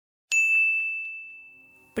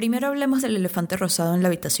Primero hablemos del elefante rosado en la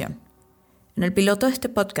habitación. En el piloto de este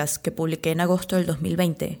podcast, que publiqué en agosto del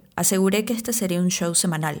 2020, aseguré que este sería un show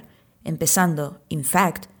semanal, empezando, in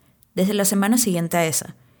fact, desde la semana siguiente a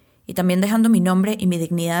esa, y también dejando mi nombre y mi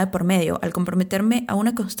dignidad de por medio al comprometerme a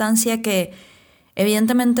una constancia que,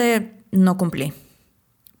 evidentemente, no cumplí.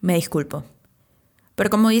 Me disculpo. Pero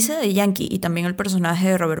como dice The Yankee y también el personaje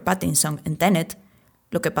de Robert Pattinson en Tenet,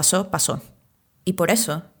 lo que pasó, pasó. Y por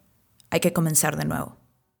eso hay que comenzar de nuevo.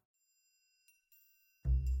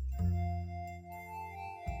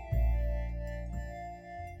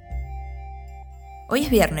 Hoy es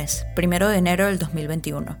viernes, 1 de enero del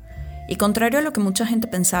 2021, y contrario a lo que mucha gente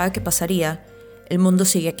pensaba que pasaría, el mundo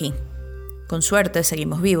sigue aquí. Con suerte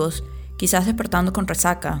seguimos vivos, quizás despertando con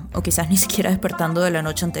resaca, o quizás ni siquiera despertando de la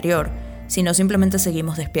noche anterior, sino simplemente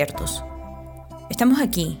seguimos despiertos. Estamos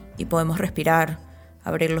aquí y podemos respirar,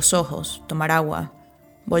 abrir los ojos, tomar agua,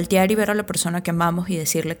 voltear y ver a la persona que amamos y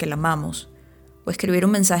decirle que la amamos, o escribir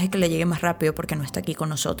un mensaje que le llegue más rápido porque no está aquí con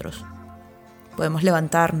nosotros. Podemos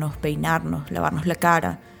levantarnos, peinarnos, lavarnos la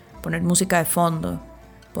cara, poner música de fondo,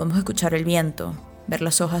 podemos escuchar el viento, ver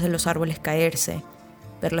las hojas de los árboles caerse,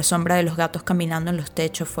 ver la sombra de los gatos caminando en los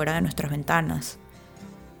techos fuera de nuestras ventanas.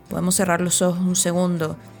 Podemos cerrar los ojos un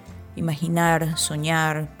segundo, imaginar,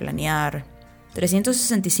 soñar, planear.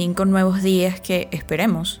 365 nuevos días que,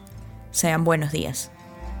 esperemos, sean buenos días.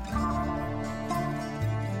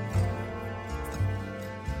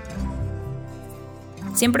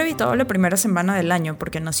 Siempre he evitado la primera semana del año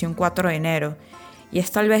porque nací un 4 de enero y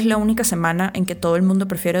es tal vez la única semana en que todo el mundo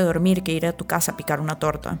prefiere dormir que ir a tu casa a picar una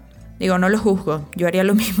torta. Digo, no lo juzgo, yo haría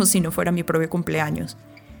lo mismo si no fuera mi propio cumpleaños.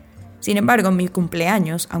 Sin embargo, mi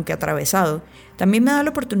cumpleaños, aunque atravesado, también me da la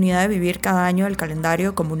oportunidad de vivir cada año del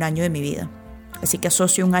calendario como un año de mi vida. Así que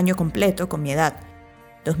asocio un año completo con mi edad.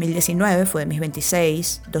 2019 fue de mis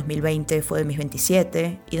 26, 2020 fue de mis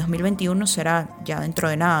 27 y 2021 será, ya dentro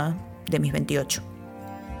de nada, de mis 28.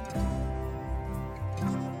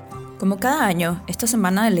 Como cada año, esta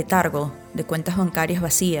semana de letargo, de cuentas bancarias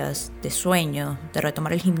vacías, de sueño, de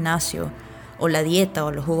retomar el gimnasio, o la dieta,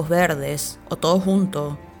 o los jugos verdes, o todo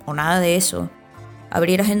junto, o nada de eso,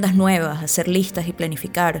 abrir agendas nuevas, hacer listas y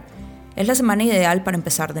planificar, es la semana ideal para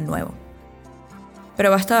empezar de nuevo. Pero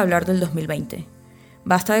basta de hablar del 2020.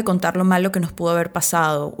 Basta de contar lo malo que nos pudo haber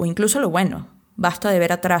pasado, o incluso lo bueno. Basta de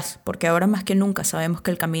ver atrás, porque ahora más que nunca sabemos que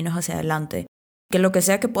el camino es hacia adelante, que lo que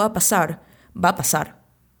sea que pueda pasar, va a pasar.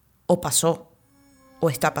 O pasó, o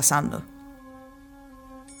está pasando.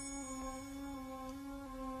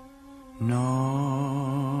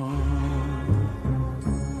 No,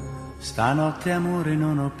 stanotte amore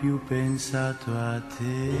non ho più pensato a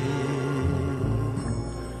te.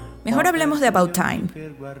 Mejor hablemos de About Time,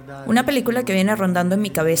 una película que viene rondando en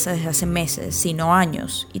mi cabeza desde hace meses, si no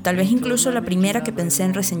años, y tal vez incluso la primera que pensé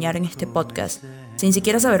en reseñar en este podcast, sin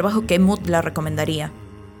siquiera saber bajo qué mood la recomendaría.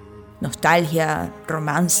 Nostalgia,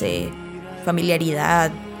 romance,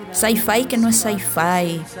 familiaridad, sci-fi que no es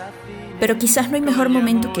sci-fi, pero quizás no hay mejor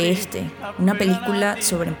momento que este, una película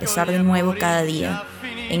sobre empezar de nuevo cada día,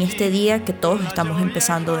 en este día que todos estamos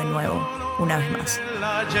empezando de nuevo, una vez más.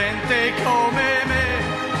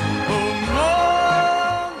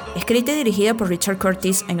 Escrita y dirigida por Richard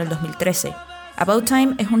Curtis en el 2013, About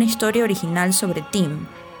Time es una historia original sobre Tim,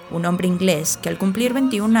 un hombre inglés que al cumplir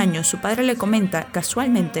 21 años su padre le comenta,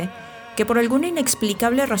 casualmente, que por alguna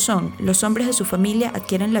inexplicable razón los hombres de su familia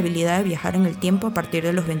adquieren la habilidad de viajar en el tiempo a partir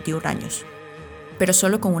de los 21 años, pero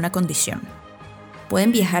solo con una condición.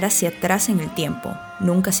 Pueden viajar hacia atrás en el tiempo,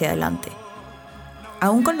 nunca hacia adelante.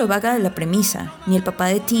 Aún con lo vaga de la premisa, ni el papá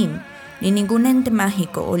de Tim, ni ningún ente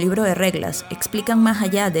mágico o libro de reglas explican más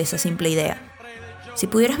allá de esa simple idea. Si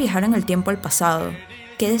pudieras viajar en el tiempo al pasado,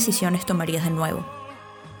 ¿qué decisiones tomarías de nuevo?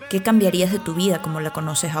 ¿Qué cambiarías de tu vida como la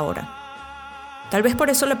conoces ahora? Tal vez por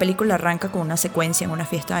eso la película arranca con una secuencia en una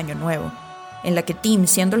fiesta de Año Nuevo, en la que Tim,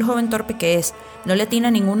 siendo el joven torpe que es, no le atina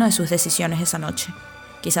a ninguna de sus decisiones esa noche.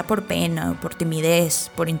 Quizá por pena, por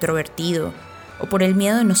timidez, por introvertido, o por el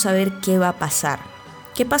miedo de no saber qué va a pasar.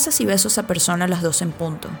 ¿Qué pasa si beso a esa persona a las 12 en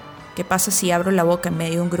punto? ¿Qué pasa si abro la boca en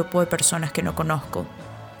medio de un grupo de personas que no conozco?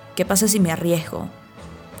 ¿Qué pasa si me arriesgo?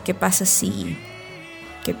 ¿Qué pasa si?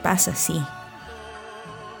 ¿Qué pasa si?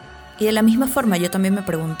 Y de la misma forma yo también me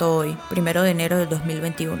pregunto hoy, 1 de enero del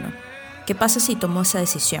 2021, ¿qué pasa si tomo esa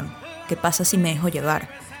decisión? ¿Qué pasa si me dejo llevar?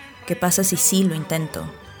 ¿Qué pasa si sí lo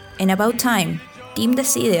intento? En About Time, Tim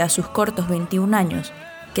decide a sus cortos 21 años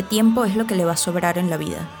que tiempo es lo que le va a sobrar en la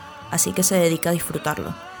vida, así que se dedica a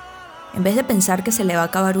disfrutarlo. En vez de pensar que se le va a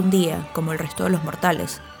acabar un día, como el resto de los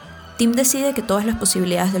mortales, Tim decide que todas las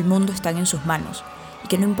posibilidades del mundo están en sus manos y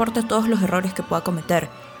que no importa todos los errores que pueda cometer,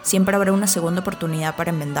 siempre habrá una segunda oportunidad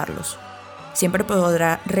para enmendarlos. Siempre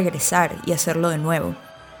podrá regresar y hacerlo de nuevo.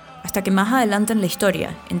 Hasta que más adelante en la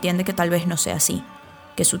historia entiende que tal vez no sea así,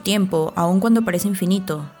 que su tiempo, aun cuando parece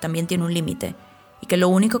infinito, también tiene un límite, y que lo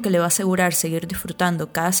único que le va a asegurar seguir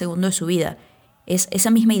disfrutando cada segundo de su vida es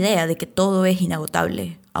esa misma idea de que todo es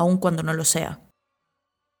inagotable, aun cuando no lo sea.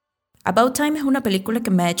 About Time es una película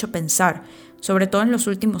que me ha hecho pensar, sobre todo en los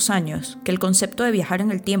últimos años, que el concepto de viajar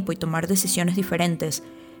en el tiempo y tomar decisiones diferentes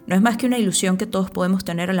no es más que una ilusión que todos podemos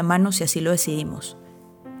tener a la mano si así lo decidimos.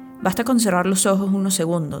 Basta con cerrar los ojos unos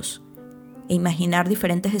segundos e imaginar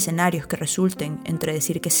diferentes escenarios que resulten entre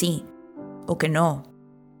decir que sí o que no,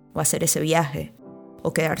 o hacer ese viaje,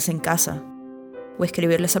 o quedarse en casa, o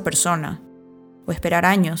escribirle a esa persona, o esperar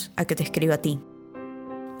años a que te escriba a ti.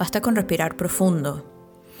 Basta con respirar profundo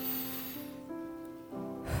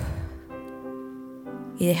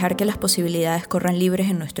y dejar que las posibilidades corran libres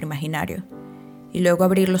en nuestro imaginario, y luego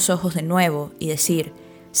abrir los ojos de nuevo y decir,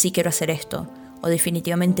 sí quiero hacer esto, o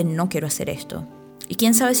definitivamente no quiero hacer esto. Y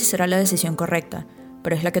quién sabe si será la decisión correcta,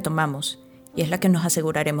 pero es la que tomamos, y es la que nos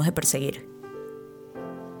aseguraremos de perseguir.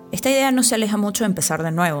 Esta idea no se aleja mucho de empezar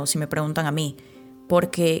de nuevo, si me preguntan a mí,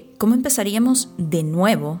 porque ¿cómo empezaríamos de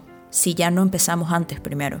nuevo si ya no empezamos antes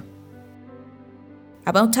primero?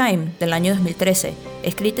 About Time, del año 2013,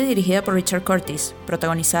 escrita y dirigida por Richard Curtis,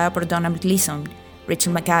 protagonizada por Donald Gleason,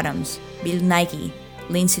 Rachel McAdams, Bill Nighy,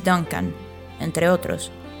 Lindsay Duncan, entre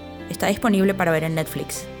otros, está disponible para ver en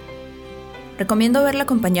Netflix. Recomiendo verla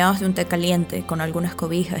acompañados de un té caliente, con algunas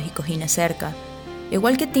cobijas y cojines cerca.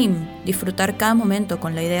 Igual que Tim, disfrutar cada momento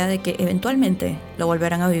con la idea de que eventualmente lo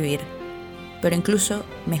volverán a vivir, pero incluso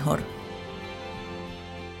mejor.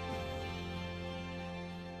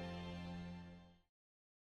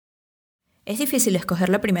 Es difícil escoger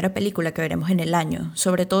la primera película que veremos en el año,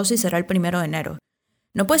 sobre todo si será el 1 de enero.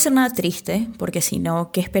 No puede ser nada triste, porque si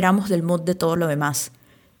no, ¿qué esperamos del mood de todo lo demás?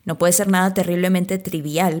 No puede ser nada terriblemente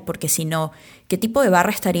trivial, porque si no, ¿qué tipo de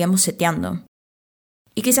barra estaríamos seteando?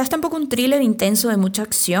 Y quizás tampoco un thriller intenso de mucha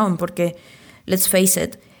acción, porque, let's face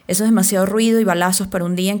it, eso es demasiado ruido y balazos para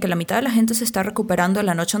un día en que la mitad de la gente se está recuperando de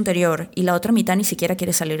la noche anterior y la otra mitad ni siquiera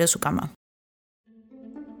quiere salir de su cama.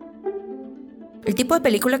 El tipo de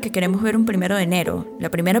película que queremos ver un 1 de enero, la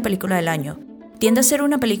primera película del año, tiende a ser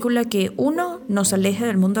una película que, 1, nos aleje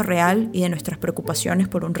del mundo real y de nuestras preocupaciones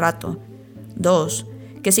por un rato. 2,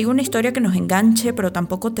 que siga una historia que nos enganche, pero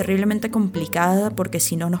tampoco terriblemente complicada porque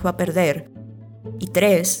si no nos va a perder. Y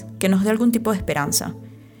 3, que nos dé algún tipo de esperanza.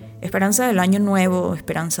 Esperanza del año nuevo,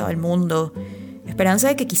 esperanza del mundo, esperanza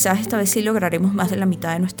de que quizás esta vez sí lograremos más de la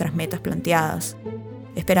mitad de nuestras metas planteadas.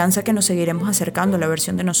 Esperanza que nos seguiremos acercando a la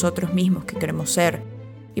versión de nosotros mismos que queremos ser.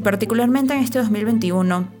 Y particularmente en este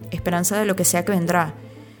 2021, esperanza de lo que sea que vendrá.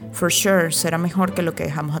 For sure será mejor que lo que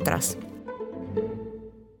dejamos atrás.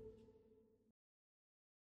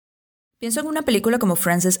 Pienso en una película como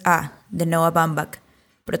Frances A, de Noah Baumbach,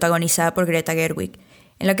 protagonizada por Greta Gerwig,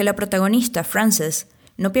 en la que la protagonista, Frances,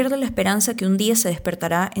 no pierde la esperanza que un día se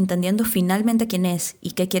despertará entendiendo finalmente quién es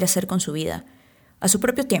y qué quiere hacer con su vida, a su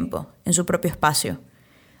propio tiempo, en su propio espacio.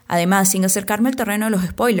 Además, sin acercarme al terreno de los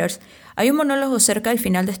spoilers, hay un monólogo cerca del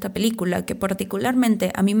final de esta película que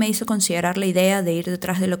particularmente a mí me hizo considerar la idea de ir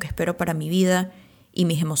detrás de lo que espero para mi vida y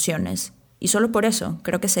mis emociones, y solo por eso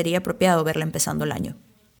creo que sería apropiado verla empezando el año.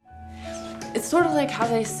 It's sort of like how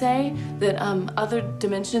they say that other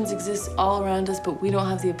dimensions exist all around us, but we don't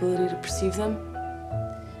have the ability to perceive them.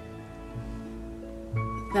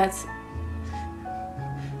 That's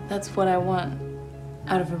what I want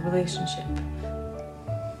out of a relationship.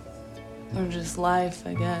 Or just life,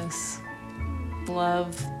 I guess.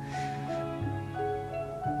 Love.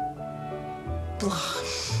 Blah.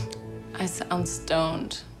 I sound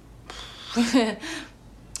stoned.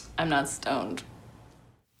 I'm not stoned.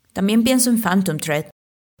 También pienso en Phantom Thread,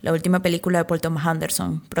 la última película de Paul Thomas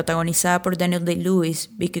Anderson, protagonizada por Daniel Day-Lewis,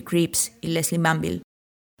 Vicky Krieps y Leslie Manville,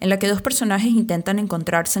 en la que 2 personajes intentan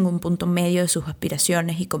encontrarse en un punto medio de sus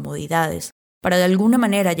aspiraciones y comodidades, para de alguna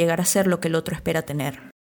manera llegar a ser lo que el otro espera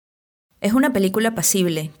tener. Es una película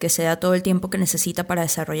apacible, que se da todo el tiempo que necesita para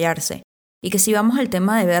desarrollarse, y que si vamos al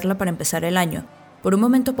tema de verla para empezar el año, por un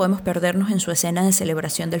momento podemos perdernos en su escena de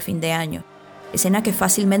celebración del fin de año, escena que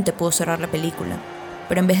fácilmente pudo cerrar la película.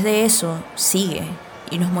 Pero en vez de eso, sigue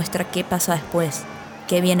y nos muestra qué pasa después,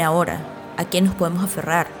 qué viene ahora, a qué nos podemos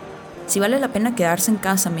aferrar, si vale la pena quedarse en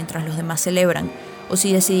casa mientras los demás celebran, o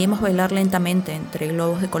si decidimos bailar lentamente entre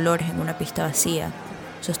globos de colores en una pista vacía,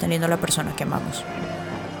 sosteniendo a la persona que amamos.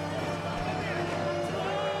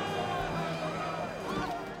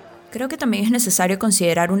 Creo que también es necesario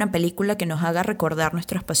considerar una película que nos haga recordar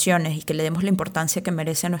nuestras pasiones y que le demos la importancia que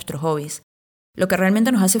merece a nuestros hobbies. Lo que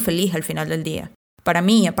realmente nos hace feliz al final del día. Para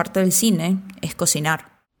mí, aparte del cine, es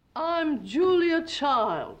cocinar. I'm Julia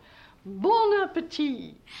Child. Bon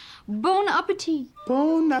appétit. Bon appétit.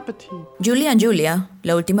 Bon appétit. Julie and Julia,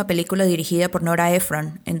 la última película dirigida por Nora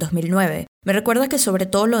Ephron en 2009, me recuerda que sobre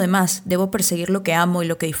todo lo demás debo perseguir lo que amo y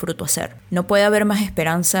lo que disfruto hacer. No puede haber más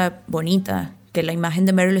esperanza bonita que la imagen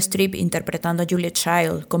de Meryl Streep interpretando a Julia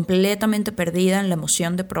Child, completamente perdida en la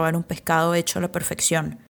emoción de probar un pescado hecho a la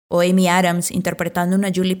perfección. O Amy Adams interpretando a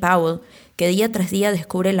una Julie Powell que día tras día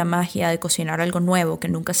descubre la magia de cocinar algo nuevo que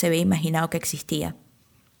nunca se había imaginado que existía.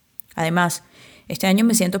 Además, este año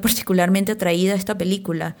me siento particularmente atraída a esta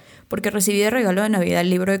película porque recibí de regalo de Navidad el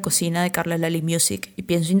libro de cocina de Carla Lallie Music y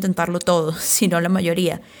pienso intentarlo todo, si no la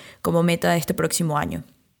mayoría, como meta de este próximo año.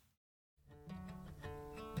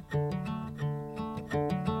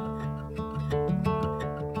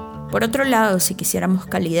 Por otro lado, si quisiéramos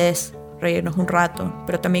calidez, reírnos un rato,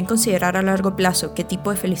 pero también considerar a largo plazo qué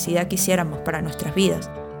tipo de felicidad quisiéramos para nuestras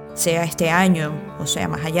vidas, sea este año o sea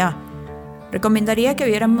más allá, recomendaría que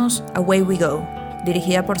viéramos Away We Go,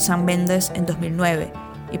 dirigida por Sam Mendes en 2009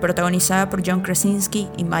 y protagonizada por John Krasinski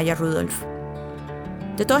y Maya Rudolph.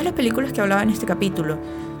 De todas las películas que hablaba en este capítulo,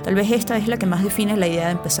 tal vez esta es la que más define la idea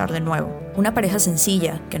de empezar de nuevo. Una pareja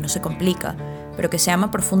sencilla, que no se complica, pero que se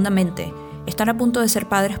ama profundamente, están a punto de ser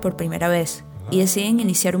padres por primera vez y deciden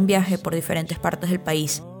iniciar un viaje por diferentes partes del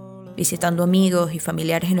país, visitando amigos y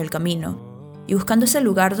familiares en el camino y buscando ese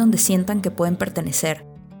lugar donde sientan que pueden pertenecer,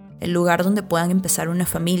 el lugar donde puedan empezar una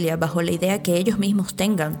familia bajo la idea que ellos mismos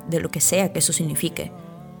tengan de lo que sea que eso signifique,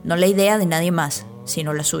 no la idea de nadie más,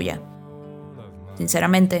 sino la suya.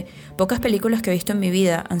 Sinceramente, pocas películas que he visto en mi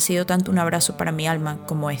vida han sido tanto un abrazo para mi alma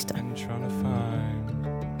como esta.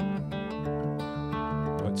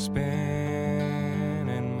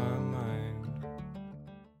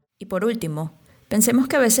 Y por último, pensemos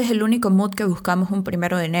que a veces el único mood que buscamos un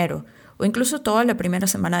 1 de enero, o incluso toda la primera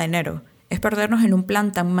semana de enero, es perdernos en un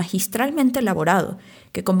plan tan magistralmente elaborado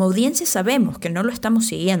que como audiencia sabemos que no lo estamos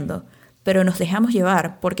siguiendo, pero nos dejamos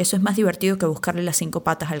llevar porque eso es más divertido que buscarle las 5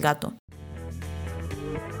 patas al gato.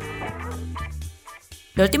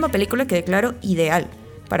 La última película que declaro ideal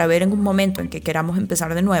para ver en un momento en que queramos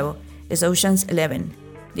empezar de nuevo es Ocean's 11,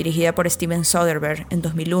 dirigida por Steven Soderbergh en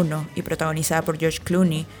 2001 y protagonizada por George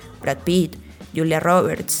Clooney, Brad Pitt, Julia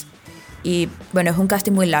Roberts. Y bueno, es un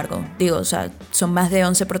casting muy largo, son más de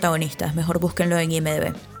 11 protagonistas, mejor búsquenlo en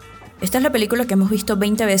IMDb. Esta es la película que hemos visto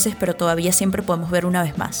 20 veces, pero todavía siempre podemos ver una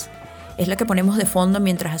vez más. Es la que ponemos de fondo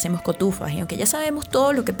mientras hacemos cotufas, y aunque ya sabemos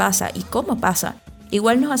todo lo que pasa y cómo pasa,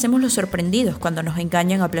 igual nos hacemos los sorprendidos cuando nos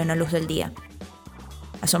engañan a plena luz del día.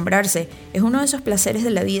 Asombrarse es uno de esos placeres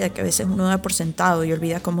de la vida que a veces uno da por sentado y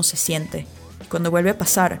olvida cómo se siente. Cuando vuelve a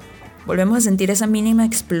pasar, volvemos a sentir esa mínima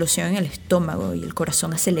explosión en el estómago y el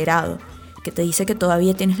corazón acelerado que te dice que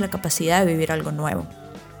todavía tienes la capacidad de vivir algo nuevo.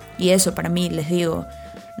 Y eso, para mí, les digo,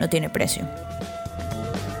 no tiene precio.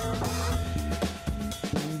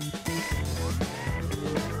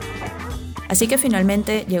 Así que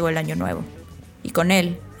finalmente llegó el año nuevo. Y con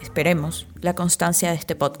él, esperemos, la constancia de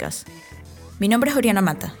este podcast. Mi nombre es Oriana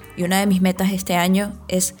Mata y una de mis metas este año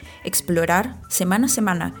es explorar semana a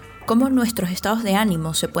semana cómo nuestros estados de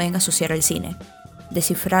ánimo se pueden asociar al cine,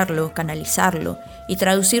 descifrarlo, canalizarlo y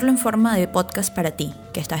traducirlo en forma de podcast para ti,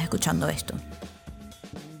 que estás escuchando esto.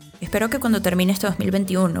 Espero que cuando termine este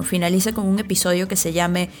 2021 finalice con un episodio que se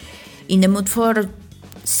llame In the Mood for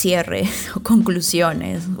cierre o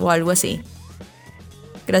conclusiones o algo así.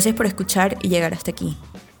 Gracias por escuchar y llegar hasta aquí.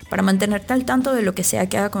 Para mantenerte al tanto de lo que sea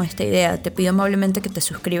que haga con esta idea, te pido amablemente que te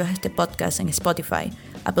suscribas a este podcast en Spotify,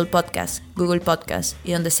 Apple Podcasts, Google Podcasts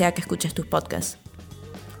y donde sea que escuches tus podcasts.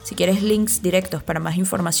 Si quieres links directos para más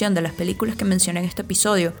información de las películas que mencioné en este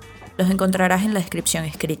episodio, los encontrarás en la descripción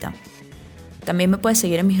escrita. También me puedes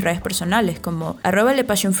seguir en mis redes personales como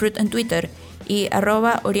 @LePassionFruit en Twitter y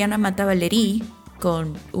 @OrianaMataValerie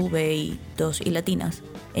con V y 2 y latinas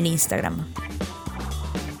en Instagram.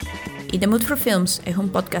 Y The Mood for Films es un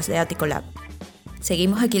podcast de Attico Lab.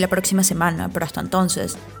 Seguimos aquí la próxima semana, pero hasta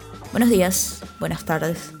entonces, buenos días, buenas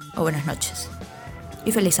tardes o buenas noches.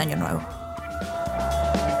 Y feliz año nuevo.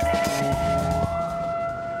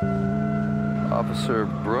 Officer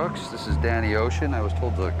Brooks, this is Danny Ocean. I was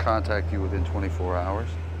told to contact you within 24 hours.